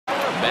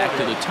Back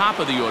to the top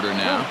of the order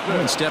now.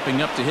 And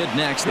stepping up to hit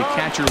next, the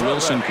catcher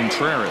Wilson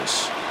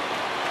Contreras.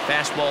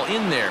 Fastball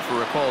in there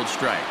for a called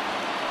strike.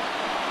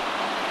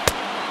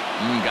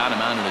 Got him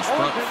out on his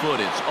front foot.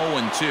 It's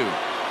 0-2.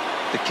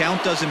 The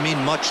count doesn't mean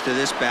much to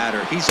this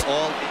batter. He's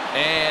all in.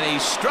 And he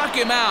struck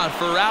him out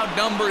for out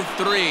number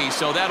 3.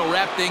 So that'll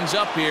wrap things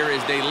up here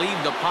as they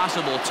leave the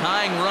possible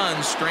tying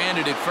run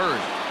stranded at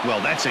first. Well,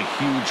 that's a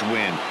huge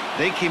win.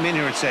 They came in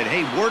here and said,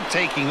 hey, we're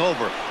taking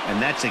over.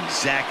 And that's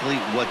exactly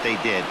what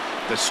they did.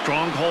 The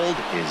stronghold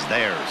is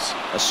theirs.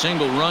 A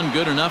single run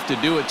good enough to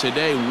do it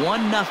today.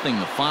 1-0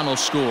 the final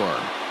score.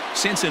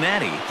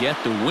 Cincinnati get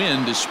the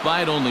win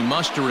despite only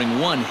mustering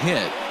 1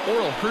 hit.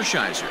 Oral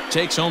Hershiser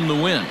takes home the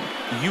win.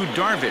 Yu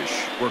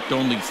Darvish worked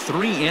only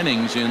 3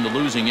 innings in the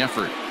losing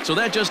effort. So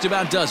that just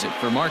about does it.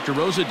 For Mark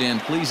DeRosa, Dan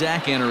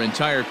Plesac, and our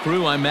entire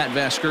crew, I'm Matt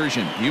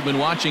Vasgersian. You've been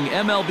watching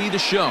MLB The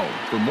Show.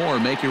 For more,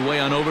 make your way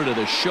on over to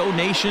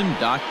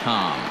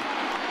theshownation.com.